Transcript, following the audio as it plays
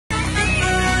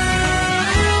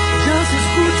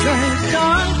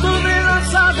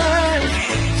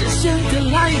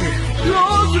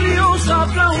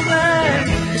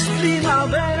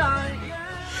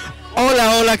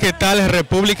Hola, hola, ¿qué tal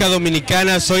República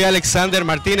Dominicana? Soy Alexander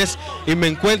Martínez y me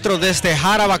encuentro desde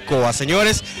Jarabacoa.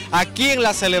 Señores, aquí en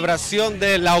la celebración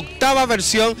de la 8ª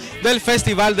versión del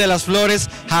Festival de las Flores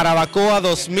Jarabacoa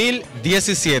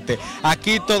 2017.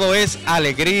 Aquí todo es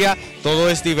alegría,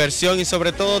 todo es diversión y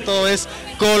sobre todo todo es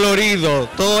colorido,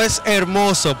 todo es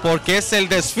hermoso porque es el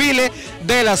desfile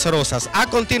de las rosas. A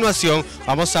continuación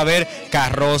vamos a ver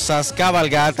carrozas,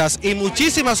 cabalgatas y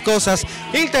muchísimas cosas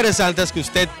interesantes que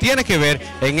usted tiene que ver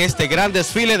en este gran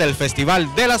desfile del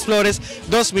Festival de las Flores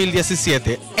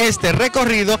 2017. Este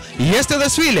recorrido y este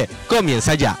desfile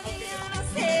comienza ya.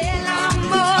 El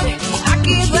amor,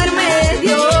 aquí duerme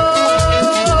Dios.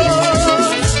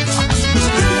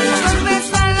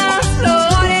 Besan las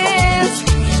flores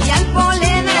y al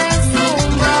polen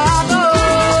encumbrado.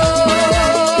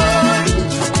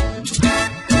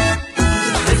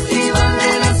 Festival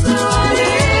de las Flores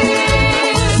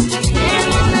en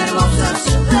una hermosa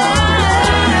ciudad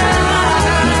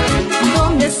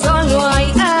donde solo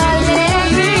hay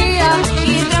alegría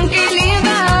y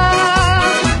tranquilidad.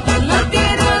 Una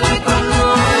tierra de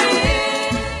colores.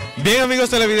 Bien, amigos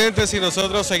televidentes, y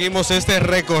nosotros seguimos este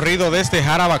recorrido desde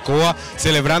Jarabacoa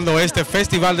celebrando este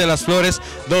Festival de las Flores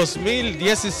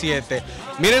 2017.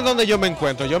 Miren dónde yo me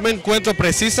encuentro. Yo me encuentro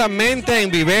precisamente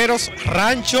en Viveros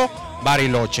Rancho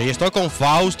Bariloche y estoy con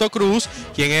Fausto Cruz,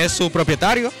 quien es su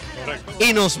propietario. Correcto.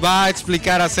 Y nos va a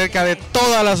explicar acerca de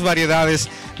todas las variedades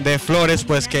de flores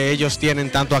pues que ellos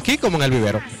tienen tanto aquí como en el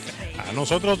vivero.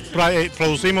 Nosotros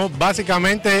producimos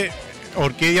básicamente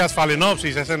orquídeas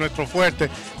phalaenopsis, ese es nuestro fuerte,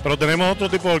 pero tenemos otro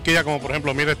tipo de orquídeas como por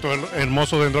ejemplo, mire estos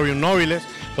hermosos dendrobium nobiles,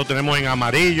 lo tenemos en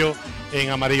amarillo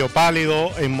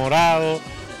pálido, en morado.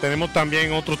 Tenemos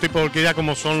también otro tipo de orquídeas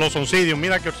como son los oncidium.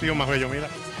 Mira qué oncidio más bello, mira.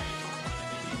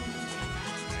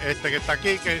 Este que está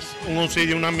aquí, que es un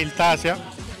oncidio, una miltácea,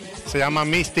 se llama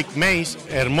Mystic Maze,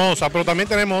 hermosa, pero también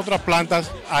tenemos otras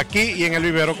plantas aquí y en el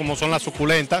vivero como son las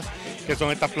suculentas, que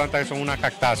son estas plantas que son unas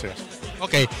cactáceas.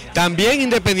 Ok, también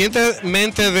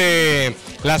independientemente de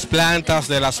las plantas,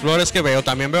 de las flores que veo,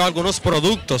 también veo algunos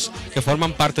productos que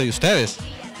forman parte de ustedes.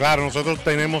 Claro, nosotros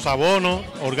tenemos abonos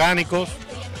orgánicos,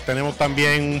 tenemos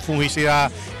también un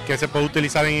fungicida que se puede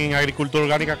utilizar en agricultura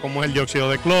orgánica como es el dióxido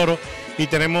de cloro, y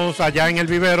tenemos allá en el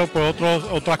vivero pues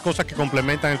otras cosas que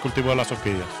complementan el cultivo de las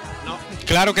orquídeas.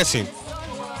 Claro que sí.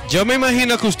 Yo me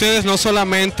imagino que ustedes no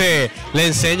solamente le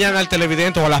enseñan al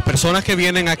televidente o a las personas que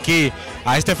vienen aquí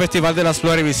a este Festival de las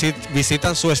Flores y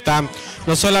visitan su stand,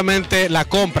 no solamente la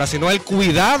compra, sino el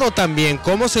cuidado también,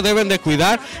 cómo se deben de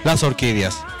cuidar las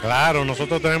orquídeas. Claro,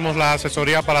 nosotros tenemos la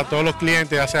asesoría para todos los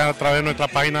clientes, ya sea a través de nuestra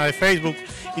página de Facebook,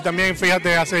 y también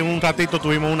fíjate, hace un ratito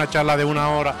tuvimos una charla de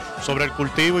 1 hora sobre el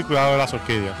cultivo y cuidado de las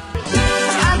orquídeas.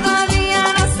 Cada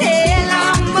día nace el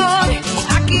amor,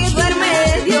 aquí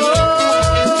duerme Dios.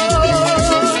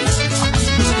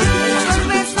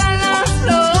 Besan las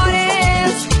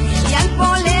flores y al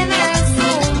polen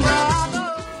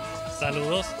encumbrado.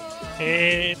 Saludos.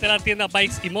 Esta es la tienda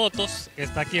Bikes y Motos, que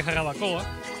está aquí en Jarabacoa.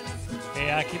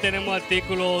 Aquí tenemos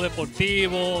artículos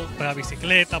deportivos para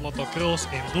bicicleta, motocross,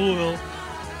 enduro,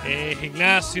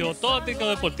 gimnasio, todo tipo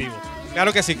deportivo.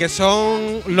 Claro que sí, que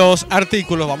son los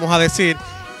artículos, vamos a decir,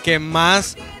 que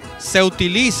más se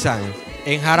utilizan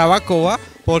en Jarabacoa,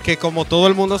 porque como todo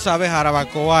el mundo sabe,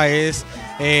 Jarabacoa es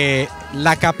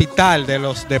la capital de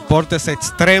los deportes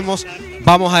extremos,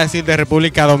 vamos a decir, de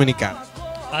República Dominicana.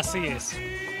 Así es.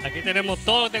 Aquí tenemos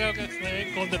todo lo que tenga que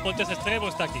ver con deportes extremos,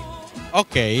 está aquí.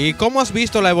 Ok, ¿y cómo has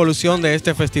visto la evolución de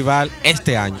este festival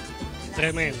este año?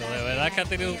 Tremendo, de verdad que ha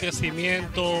tenido un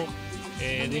crecimiento,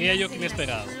 diría yo que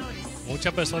inesperado.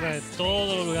 Muchas personas de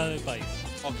todos los lugares del país.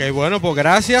 Ok, bueno, pues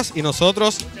gracias y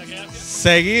nosotros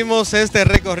seguimos este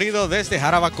recorrido desde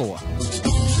Jarabacoa.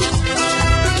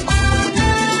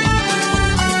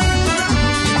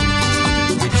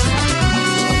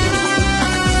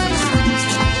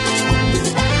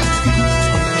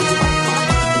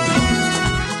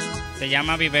 Se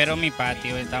llama Vivero Mi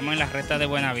Patio, estamos en la recta de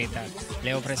Buenavista.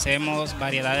 Le ofrecemos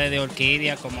variedades de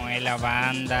orquídeas como es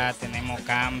lavanda, tenemos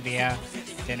cambia,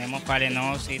 tenemos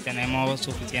phalaenopsis, tenemos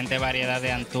suficiente variedad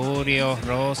de anturios,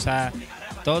 rosas,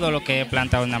 todo lo que es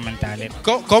plantas ornamentales.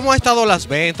 ¿Cómo han estado las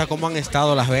ventas? ¿Cómo han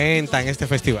estado las ventas en este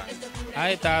festival?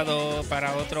 Ha estado,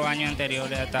 para otros años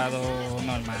anteriores, ha estado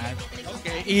normal.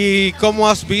 ¿Y cómo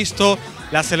has visto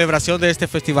la celebración de este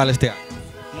festival este año?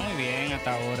 Muy bien,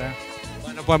 hasta ahora.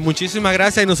 Bueno, pues muchísimas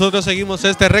gracias y nosotros seguimos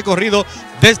este recorrido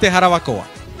desde Jarabacoa.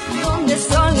 Donde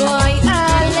solo hay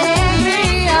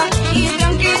alegría y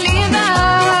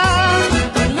tranquilidad.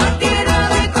 Una tierra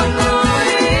de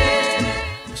colores.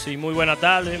 Sí, muy buena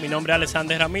tardes. Mi nombre es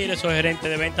Alexander Ramírez, soy gerente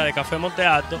de venta de Café Monte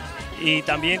Alto y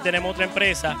también tenemos otra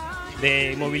empresa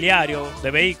de inmobiliario,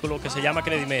 de vehículos, que se llama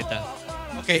Credimeta.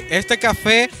 Ok, este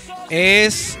café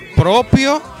es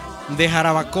propio de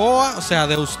Jarabacoa, o sea,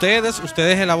 de ustedes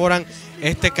elaboran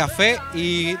este café.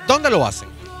 ¿Y dónde lo hacen?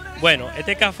 Bueno,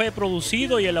 este café es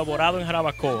producido y elaborado en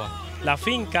Jarabacoa. La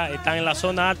finca está en la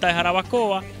zona alta de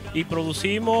Jarabacoa y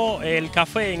producimos el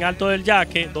café en Alto del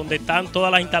Yaque, donde están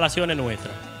todas las instalaciones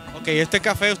nuestras. Ok, este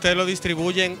café ustedes lo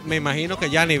distribuyen, me imagino que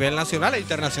ya a nivel nacional e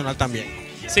internacional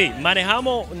también. Sí,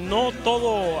 manejamos no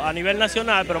todo a nivel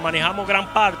nacional, pero manejamos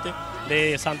gran parte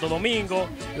de Santo Domingo,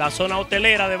 la zona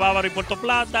hotelera de Bávaro y Puerto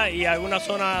Plata y alguna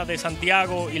zona de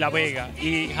Santiago y La Vega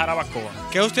y Jarabacoa.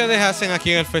 ¿Qué ustedes hacen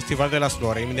aquí en el Festival de las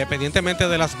Flores? Independientemente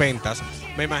de las ventas,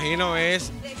 me imagino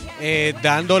es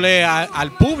dándole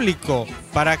al público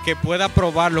para que pueda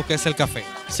probar lo que es el café.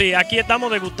 Sí, aquí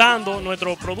estamos degustando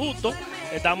nuestro producto,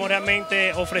 estamos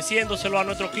realmente ofreciéndoselo a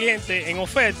nuestros clientes en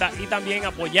oferta y también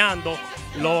apoyando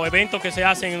los eventos que se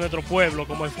hacen en nuestro pueblo,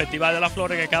 como el Festival de las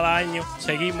Flores, que cada año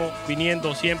seguimos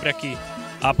viniendo siempre aquí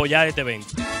a apoyar este evento.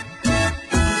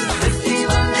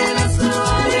 Festival de las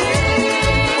Flores,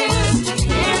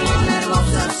 en una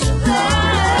hermosa ciudad,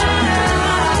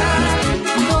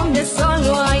 donde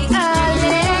solo hay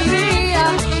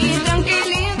alegría y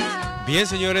tranquilidad. Bien,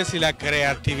 señores, y la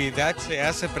creatividad se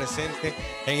hace presente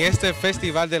en este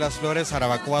Festival de las Flores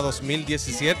Jarabacoa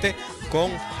 2017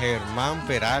 con Germán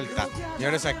Peralta.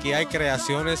 Señores, aquí hay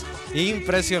creaciones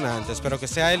impresionantes, pero que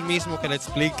sea él mismo que le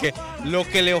explique lo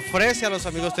que le ofrece a los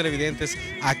amigos televidentes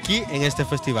aquí en este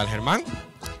festival. Germán.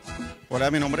 Hola,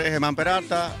 mi nombre es Germán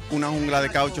Peralta, una jungla de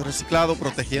caucho reciclado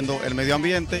protegiendo el medio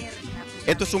ambiente.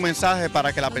 Esto es un mensaje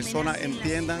para que las personas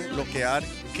entiendan lo que hay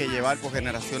que llevar por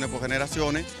generaciones,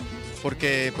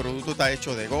 porque el producto está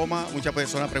hecho de goma. Muchas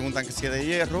personas preguntan que si es de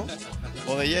hierro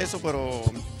o de yeso, pero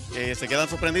se quedan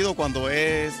sorprendidos cuando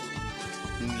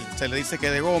se le dice que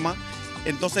es de goma.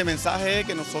 Entonces el mensaje es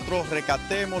que nosotros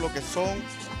rescatemos lo que son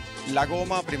la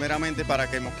goma, primeramente para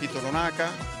que el mosquito no naca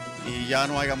y ya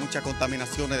no haya muchas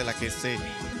contaminaciones de las que se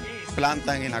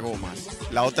plantan en las gomas.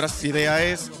 La otra idea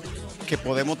es que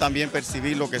podemos también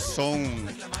percibir lo que son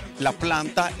las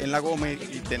plantas en la goma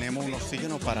y tenemos un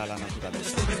oxígeno para la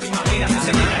naturaleza.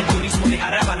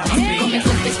 Comienza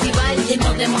un festival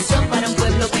lleno de emoción para un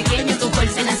pueblo pequeño con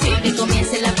fuerza nación. Que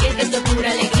comience la fiesta, esto es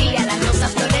pura alegría. Las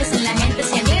rosas florecen, la gente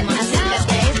se anima.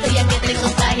 Acércate a esto ya que te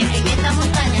contagia. Que en esta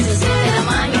montaña se siente la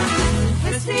magia.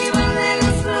 Festival de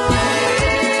las Flores,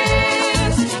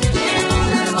 en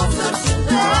una hermosa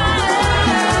ciudad,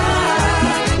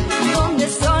 donde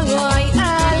solo hay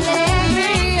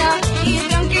alegría y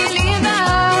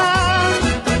tranquilidad.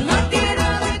 No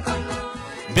tira de color.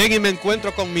 Bien, y me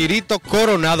encuentro con Mirito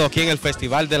Coronado aquí en el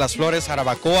Festival de las Flores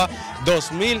Jarabacoa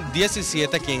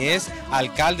 2017, quien es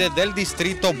alcalde del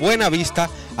distrito Buenavista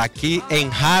aquí en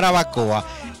Jarabacoa.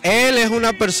 Él es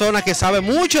una persona que sabe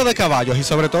mucho de caballos y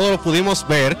sobre todo lo pudimos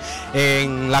ver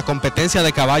en la competencia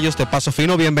de caballos de Paso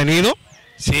Fino. Bienvenido.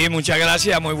 Sí, muchas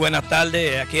gracias, muy buenas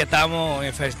tardes. Aquí estamos en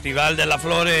el Festival de las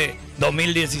Flores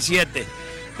 2017.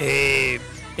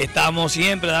 Estamos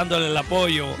siempre dándole el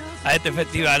apoyo a este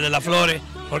Festival de las Flores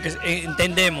porque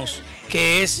entendemos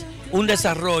que es un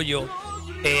desarrollo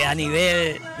a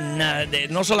nivel,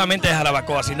 no solamente de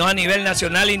Jarabacoa, sino a nivel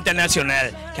nacional e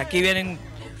internacional, que aquí vienen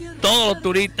todos los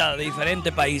turistas de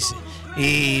diferentes países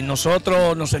y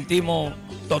nosotros nos sentimos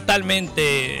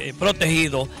totalmente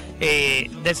protegidos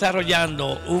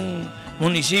desarrollando un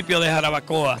municipio de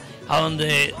Jarabacoa a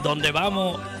donde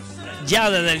vamos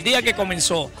ya desde el día que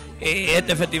comenzó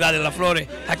este Festival de las Flores.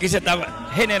 Aquí se está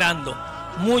generando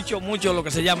mucho lo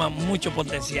que se llama mucho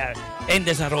potencial en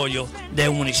desarrollo de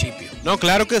un municipio. No,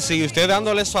 claro que sí, usted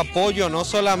dándole su apoyo no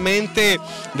solamente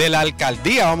de la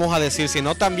alcaldía, vamos a decir,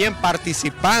 sino también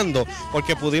participando,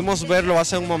 porque pudimos verlo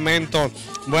hace un momento,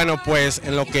 bueno, pues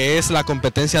en lo que es la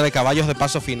competencia de caballos de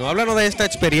Paso Fino. Háblanos de esta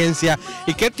experiencia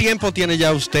y qué tiempo tiene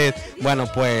ya usted, bueno,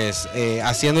 pues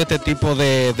haciendo este tipo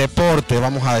de deporte,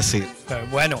 vamos a decir.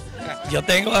 Bueno, yo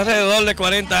tengo alrededor de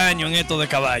 40 años en esto de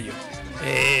caballos.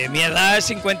 Mi edad es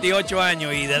 58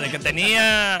 años y desde que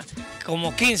tenía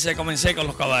como 15 comencé con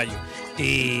los caballos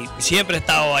y siempre he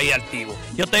estado ahí activo.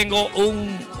 Yo tengo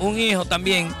un hijo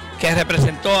también que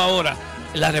representó ahora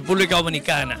la República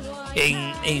Dominicana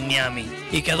en Miami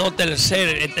y quedó el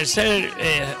tercer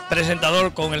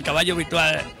presentador con el caballo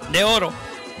virtual de oro,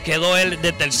 quedó él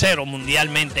de tercero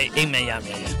mundialmente en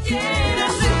Miami.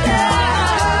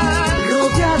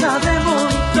 Rodeada de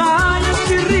montañas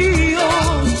y ríos,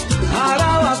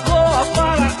 Jarabacoa,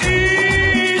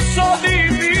 paraíso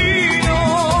divino.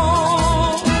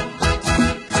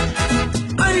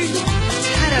 Ay,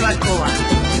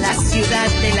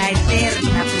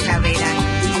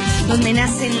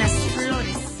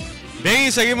 Bien,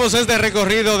 y seguimos este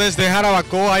recorrido desde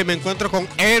Jarabacoa y me encuentro con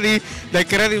Eddie de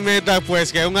Credit Meta,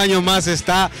 pues que un año más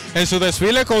está en su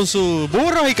desfile con sus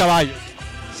burros y caballos.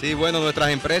 Sí, bueno,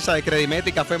 nuestras empresas de Credit Meta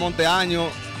y Café Monteaño,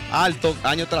 Alto,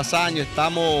 año tras año,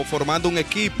 estamos formando un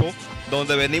equipo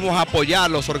donde venimos a apoyar a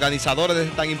los organizadores de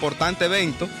este tan importante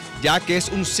evento, ya que es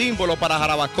un símbolo para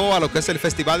Jarabacoa, lo que es el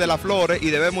Festival de las Flores, y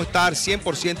debemos estar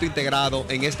 100% integrados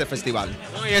en este festival.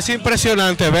 Y es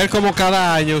impresionante ver cómo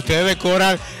cada año ustedes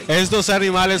decoran estos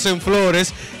animales en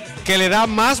flores, que le da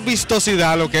más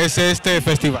vistosidad a lo que es este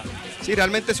festival. Sí,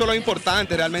 realmente eso es lo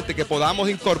importante, realmente que podamos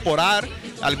incorporar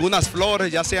algunas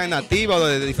flores, ya sean nativas o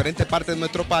de diferentes partes de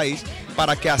nuestro país,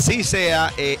 para que así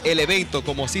sea el evento,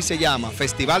 como así se llama,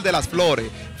 Festival de las Flores.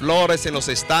 Flores en los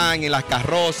stands, en las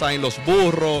carrozas, en los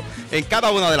burros, en cada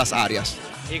una de las áreas.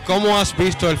 ¿Y cómo has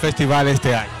visto el festival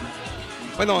este año?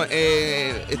 Bueno,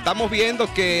 estamos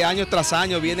viendo que año tras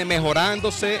año viene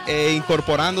mejorándose,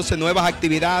 incorporándose nuevas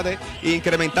actividades e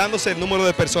incrementándose el número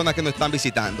de personas que nos están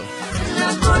visitando.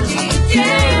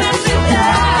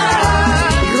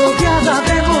 Rodeada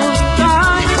de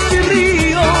montañas y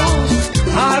ríos,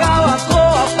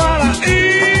 Jarabacoa,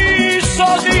 paraíso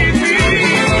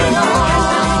divino.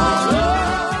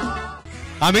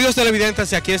 Amigos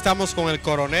televidentes, y aquí estamos con el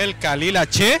coronel Khalil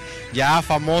H, ya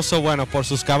famoso, bueno, por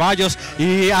sus caballos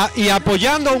y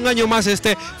apoyando un año más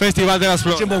este Festival de las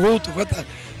Flores. Muchísimo gusto,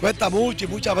 cuesta mucho y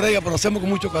mucha brega, pero lo hacemos con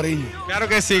mucho cariño. Claro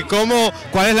que sí.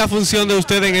 ¿Cuál es la función de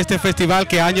usted en este festival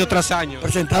que año tras año?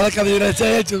 Presentar la caballería de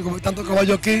ese hecho, como tantos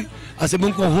caballos aquí, hacemos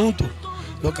un conjunto.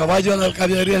 Los caballos de la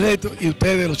caballería electo y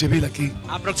ustedes, los civiles aquí.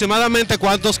 ¿Aproximadamente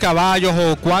cuántos caballos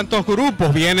o cuántos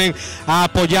grupos vienen a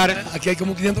apoyar? Aquí hay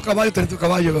como 500 caballos, 300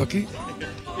 caballos aquí.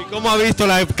 ¿Y cómo ha visto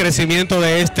el crecimiento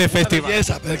de este festival?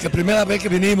 Belleza, pero que la primera vez que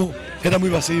vinimos era muy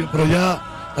vacío, pero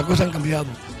ya las cosas han cambiado.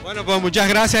 Bueno, pues muchas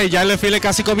gracias y ya el desfile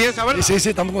casi comienza, ¿verdad? Sí,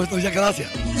 estamos con esto ya, gracias.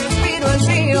 Respiro el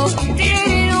río,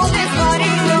 lleno de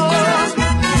floridos,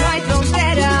 no hay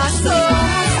fronteras,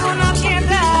 somos una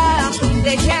tierra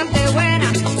de gente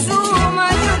buena, su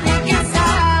mayor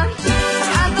riqueza,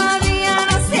 cada día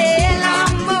nace el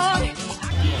amor.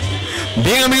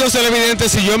 Bien, amigos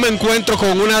televidentes, y yo me encuentro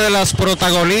con una de las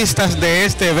protagonistas de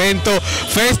este evento,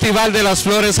 Festival de las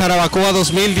Flores Jarabacoa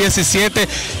 2017,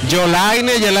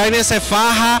 Yolaine se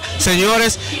faja,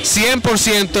 señores,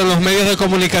 100% en los medios de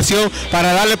comunicación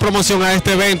para darle promoción a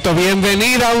este evento.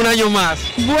 Bienvenida un año más.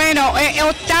 Bueno,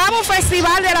 octavo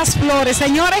Festival de las Flores,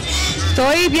 señores,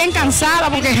 estoy bien cansada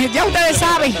porque ya ustedes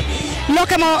saben lo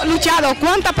que hemos luchado,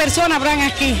 cuántas personas habrán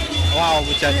aquí. Wow,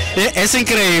 muchachos. Es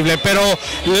increíble, pero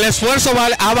el esfuerzo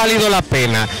ha valido la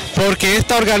pena, porque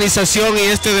esta organización y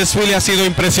este desfile ha sido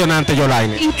impresionante,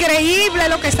 Yolaine. Increíble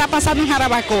lo que está pasando en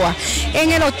Jarabacoa.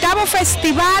 En el octavo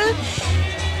festival,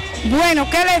 bueno,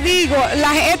 ¿qué les digo?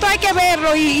 Esto hay que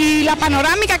verlo y la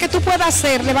panorámica que tú puedas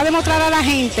hacer le va a demostrar a la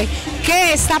gente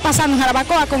qué está pasando en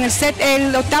Jarabacoa con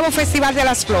el octavo Festival de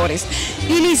las Flores.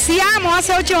 Iniciamos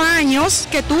hace 8 años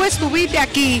que tú estuviste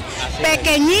aquí,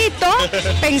 pequeñito,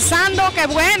 pensando que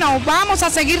bueno, vamos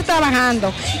a seguir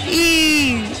trabajando.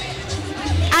 Y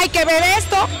hay que ver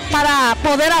esto para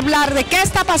poder hablar de qué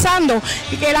está pasando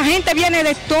y que la gente viene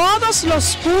de todos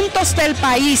los puntos del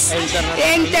país.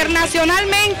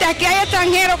 Internacionalmente aquí hay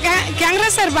extranjeros que han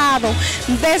reservado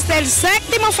desde el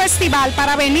 7º festival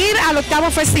para venir al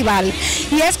 8º festival.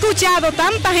 Y he escuchado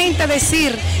tanta gente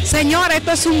decir, señor,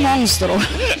 esto es un monstruo.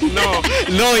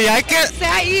 No, y hay que... Se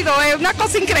ha ido, es una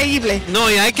cosa increíble. No,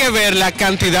 y hay que ver la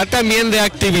cantidad también de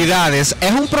actividades.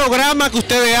 Es un programa que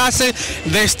ustedes hacen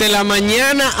desde la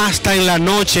mañana hasta en la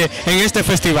noche en este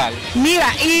festival.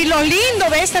 Mira, y lo lindo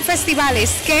de este festival es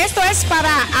que esto es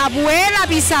para abuela,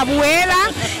 bisabuela,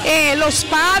 los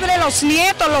padres, los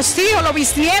nietos, los hijos, los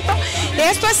bisnietos.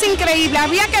 Esto es increíble.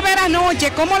 Había que ver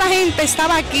anoche cómo la gente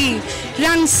estaba aquí,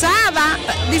 lanzada,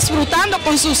 disfrutando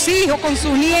con sus hijos, con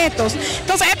sus nietos.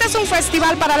 Entonces, este es un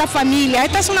festival para la familia.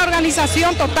 Esta es una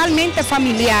organización totalmente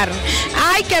familiar.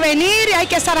 Hay que venir y hay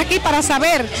que estar aquí para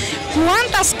saber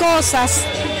cuántas cosas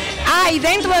hay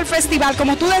dentro del festival,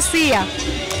 como tú decías,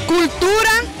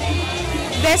 cultura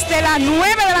desde las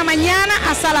 9 de la mañana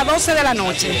hasta las 12 de la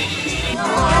noche.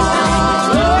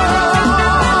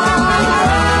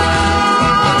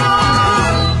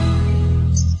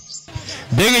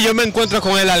 Bien, y yo me encuentro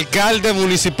con el alcalde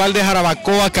municipal de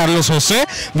Jarabacoa, Carlos José.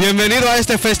 Bienvenido a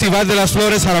este Festival de las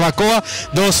Flores Jarabacoa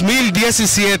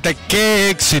 2017. ¡Qué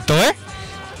éxito, eh!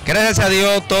 Gracias a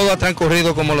Dios todo ha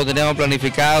transcurrido como lo teníamos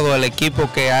planificado, el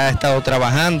equipo que ha estado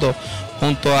trabajando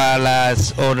junto a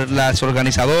las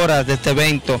organizadoras de este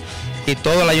evento y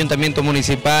todo el ayuntamiento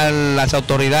municipal, las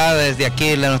autoridades de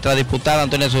aquí, nuestra diputada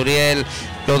Antonia Suriel,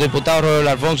 los diputados Roberto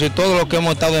Alfonso y todos los que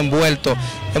hemos estado envueltos,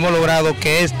 hemos logrado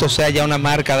que esto sea ya una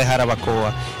marca de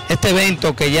Jarabacoa. Este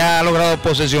evento que ya ha logrado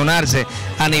posesionarse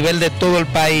a nivel de todo el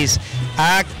país,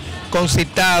 ha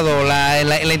concitado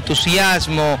el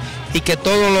entusiasmo y que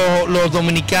todos los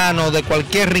dominicanos de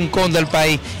cualquier rincón del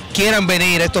país quieran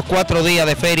venir estos 4 días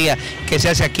de feria que se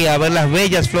hace aquí, a ver las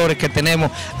bellas flores que tenemos,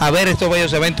 a ver estos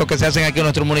bellos eventos que se hacen aquí en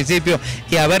nuestro municipio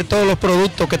y a ver todos los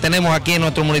productos que tenemos aquí en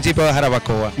nuestro municipio de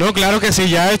Jarabacoa. No, claro que sí,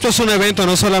 ya esto es un evento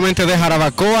no solamente de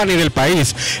Jarabacoa ni del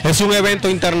país, es un evento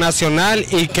internacional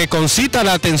y que concita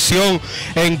la atención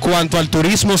en cuanto al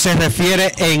turismo se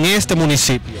refiere en este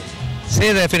municipio. Sí,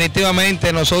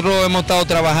 definitivamente nosotros hemos estado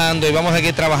trabajando y vamos a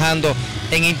seguir trabajando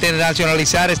en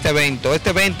internacionalizar este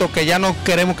evento que ya no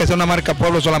queremos que sea una marca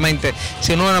pueblo solamente,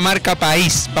 sino una marca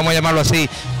país, vamos a llamarlo así,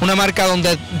 una marca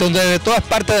donde de todas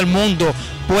partes del mundo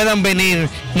puedan venir,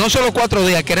 no solo 4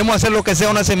 días, queremos hacer lo que sea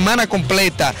una semana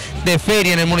completa de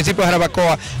feria en el municipio de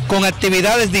Jarabacoa, con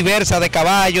actividades diversas de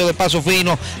caballo, de paso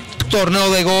fino, torneo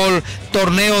de golf,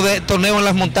 torneo en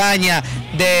las montañas,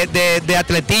 de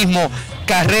atletismo,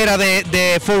 carrera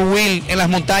de four wheel en las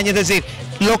montañas, es decir,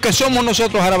 lo que somos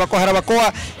nosotros Jarabacoa.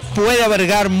 Jarabacoa puede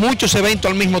albergar muchos eventos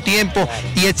al mismo tiempo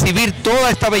y exhibir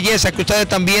toda esta belleza que ustedes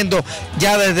están viendo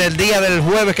ya desde el día del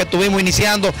jueves que estuvimos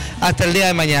iniciando hasta el día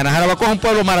de mañana. Jarabacoa es un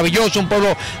pueblo maravilloso, un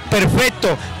pueblo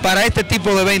perfecto para este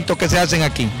tipo de eventos que se hacen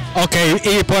aquí. Ok,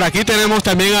 y por aquí tenemos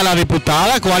también a la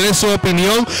diputada. ¿Cuál es su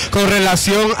opinión con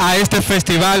relación a este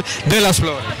Festival de las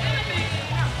Flores?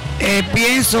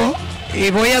 Pienso,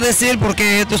 y voy a decir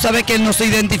porque tú sabes que nos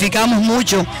identificamos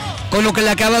mucho con lo que le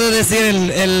acaba de decir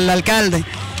el alcalde.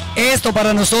 Esto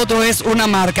para nosotros es una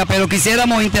marca, pero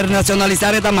quisiéramos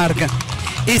internacionalizar esta marca.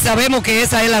 Y sabemos que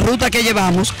esa es la ruta que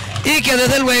llevamos y que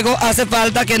desde luego hace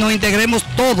falta que nos integremos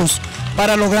todos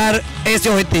para lograr ese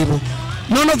objetivo.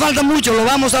 No nos falta mucho, lo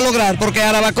vamos a lograr porque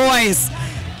Jarabacoa es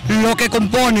lo que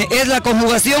compone, es la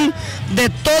conjugación de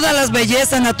todas las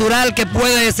bellezas naturales que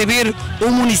puede exhibir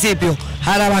un municipio.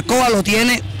 Jarabacoa lo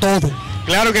tiene todo.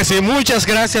 Claro que sí, muchas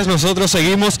gracias, nosotros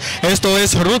seguimos, esto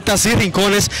es Rutas y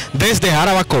Rincones desde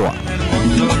Jarabacoa.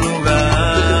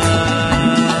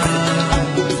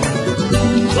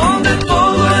 Donde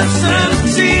todo es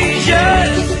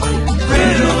sencillez,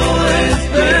 pero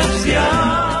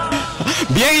especial.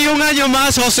 Bien, y un año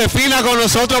más Josefina con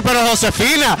nosotros, pero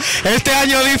Josefina, este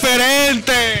año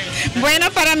diferente.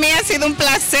 Bueno, para mí ha sido un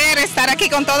placer estar aquí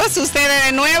con todos ustedes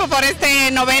de nuevo por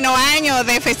este 9º año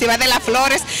de Festival de las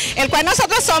Flores, el cual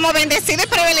nosotros somos bendecidos y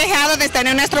privilegiados de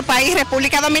tener en nuestro país,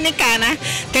 República Dominicana,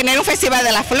 tener un Festival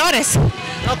de las Flores.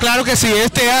 No, claro que sí,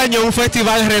 este año un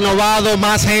festival renovado,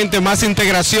 más gente, más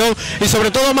integración y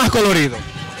sobre todo más colorido.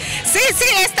 Sí,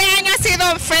 este año ha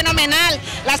sido fenomenal.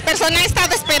 Las personas han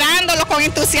estado esperándolo con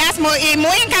entusiasmo y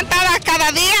muy encantadas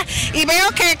cada día. Y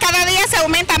veo que cada día se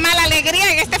aumenta más la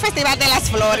alegría en este Festival de las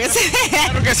Flores.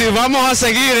 Claro que sí, vamos a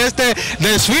seguir este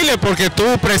desfile porque tú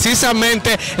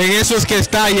precisamente en eso es que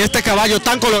está y este caballo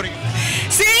tan colorido.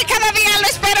 Sí, cada día lo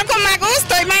espero con más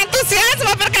gusto y más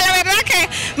entusiasmo porque la verdad que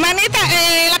Manita,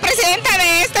 la presidenta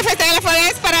de este Festival de las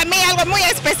Flores es para mí algo muy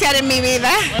especial en mi vida.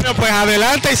 Bueno, pues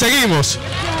adelante y seguimos.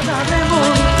 De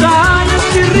montañas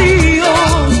y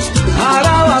ríos,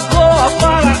 Jarabacoa,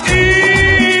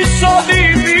 paraíso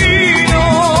divino.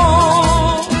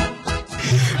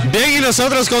 Bien, y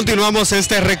nosotros continuamos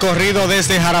este recorrido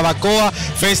desde Jarabacoa,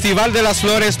 Festival de las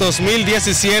Flores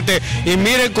 2017, y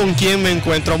miren con quién me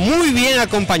encuentro, muy bien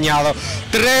acompañado,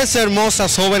 3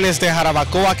 hermosas jóvenes de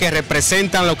Jarabacoa que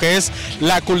representan lo que es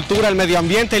la cultura, el medio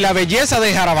ambiente y la belleza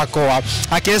de Jarabacoa.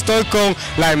 Aquí estoy con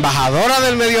la embajadora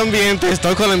del medio ambiente,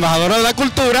 estoy con la embajadora de la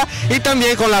cultura y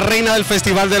también con la reina del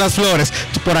Festival de las Flores.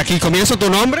 Por aquí comienzo, ¿tu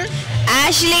nombre?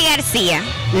 Ashley García.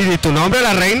 ¿Y tu nombre,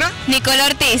 la reina? Nicole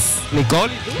Ortiz.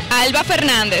 Nicole. Alba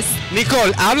Fernández.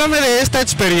 Nicole, háblame de esta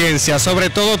experiencia, sobre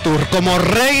todo tú, como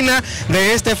reina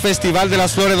de este Festival de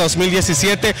las Flores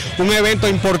 2017, un evento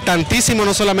importantísimo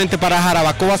no solamente para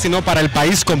Jarabacoa, sino para el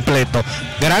país completo.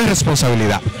 Gran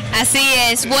responsabilidad. Así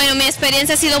es, bueno, mi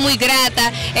experiencia ha sido muy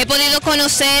grata, he podido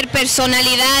conocer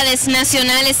personalidades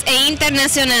nacionales e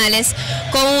internacionales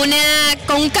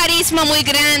con un carisma muy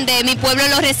grande, mi pueblo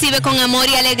lo recibe con amor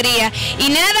y alegría, y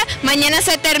nada, mañana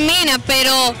se termina,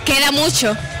 pero queda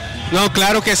mucho. No,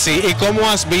 claro que sí. ¿Y cómo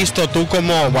has visto tú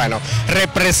como, bueno,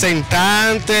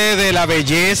 representante de la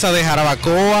belleza de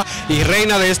Jarabacoa y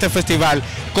reina de este festival,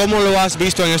 cómo lo has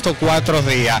visto en estos 4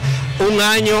 días? Un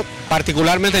año,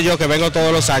 particularmente yo que vengo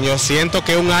todos los años, siento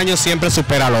que un año siempre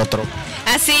supera al otro.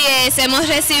 Así es, hemos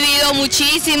recibido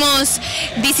muchísimos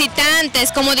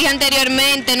visitantes, como dije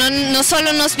anteriormente, no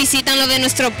solo nos visitan los de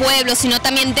nuestro pueblo, sino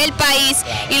también del país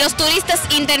y los turistas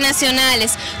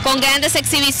internacionales, con grandes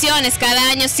exhibiciones. Cada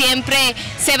año siempre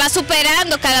se va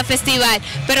superando cada festival,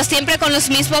 pero siempre con los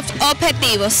mismos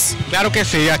objetivos. Claro que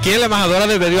sí, aquí en la Embajadora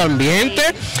del Medio Ambiente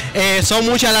son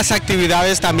muchas las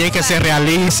actividades también que se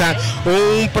realizan,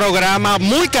 un programa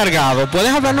muy cargado.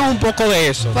 ¿Puedes hablarnos un poco de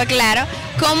eso? Pues claro,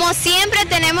 como siempre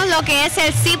tenemos lo que es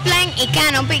el zipline y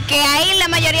canopy, que ahí la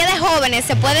mayoría de jóvenes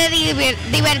se puede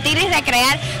divertir y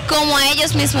recrear como a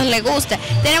ellos mismos les gusta.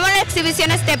 Tenemos las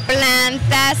exhibiciones de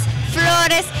plantas,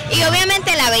 flores y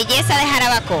obviamente la belleza de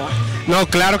Jarabacoa. No,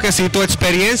 claro que sí, tu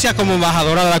experiencia como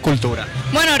embajadora de la cultura.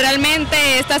 Bueno,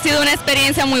 realmente esta ha sido una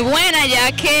experiencia muy buena,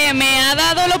 ya que me ha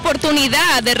dado la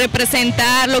oportunidad de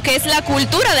representar lo que es la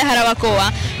cultura de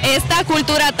Jarabacoa, esta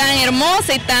cultura tan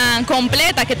hermosa y tan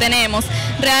completa que tenemos.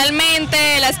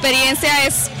 Realmente la experiencia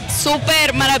es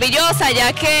súper maravillosa,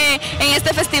 ya que en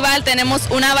este festival tenemos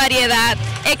una variedad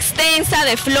extensa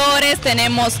de flores,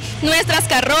 tenemos nuestras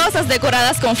carrozas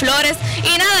decoradas con flores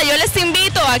y nada, yo les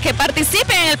invito a que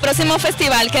participen en el próximo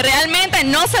festival, que realmente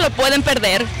no se lo pueden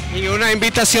perder. Y una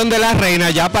invitación de la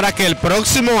reina ya para que el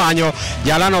próximo año,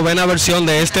 ya la 9ª versión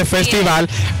de este festival,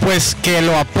 pues que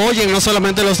lo apoyen no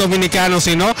solamente los dominicanos,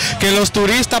 sino que los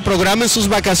turistas programen sus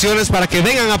vacaciones para que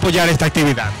vengan a apoyar esta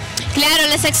actividad. Claro,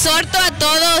 les exhorto a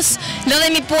todos lo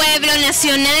de mi pueblo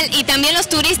nacional y también los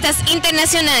turistas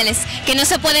internacionales que no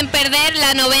se pueden perder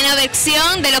la 9ª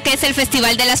versión de lo que es el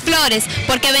Festival de las Flores,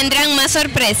 porque vendrán más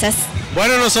sorpresas.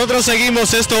 Bueno, nosotros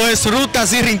seguimos, esto es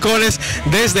Rutas y Rincones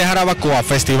desde Jarabacoa,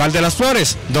 Festival de las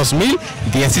Flores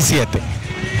 2017.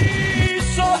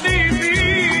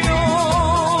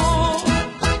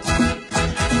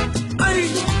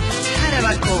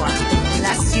 Jarabacoa,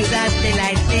 la ciudad de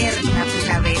la eterna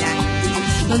primavera,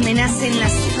 donde nacen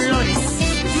las flores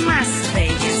más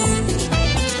bellas.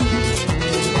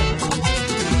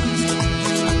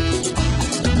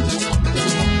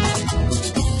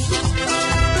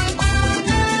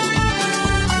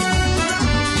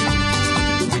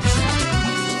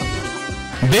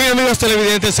 Bien, amigos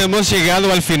televidentes, hemos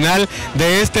llegado al final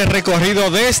de este recorrido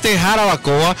desde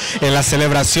Jarabacoa en la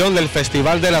celebración del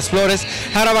Festival de las Flores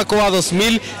Jarabacoa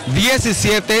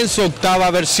 2017 en su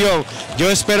 8ª versión. Yo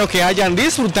espero que hayan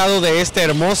disfrutado de este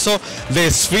hermoso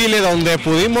desfile donde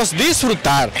pudimos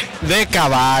disfrutar de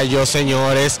caballos,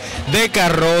 señores, de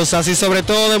carrozas y sobre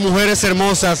todo de mujeres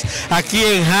hermosas aquí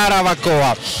en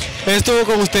Jarabacoa. Estuvo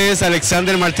con ustedes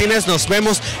Alexander Martínez, nos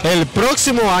vemos el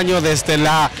próximo año desde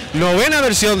la 9ª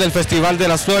versión del Festival de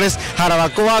las Flores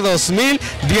Jarabacoa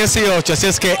 2018, así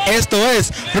es que esto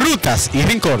es Rutas y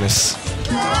Rincones.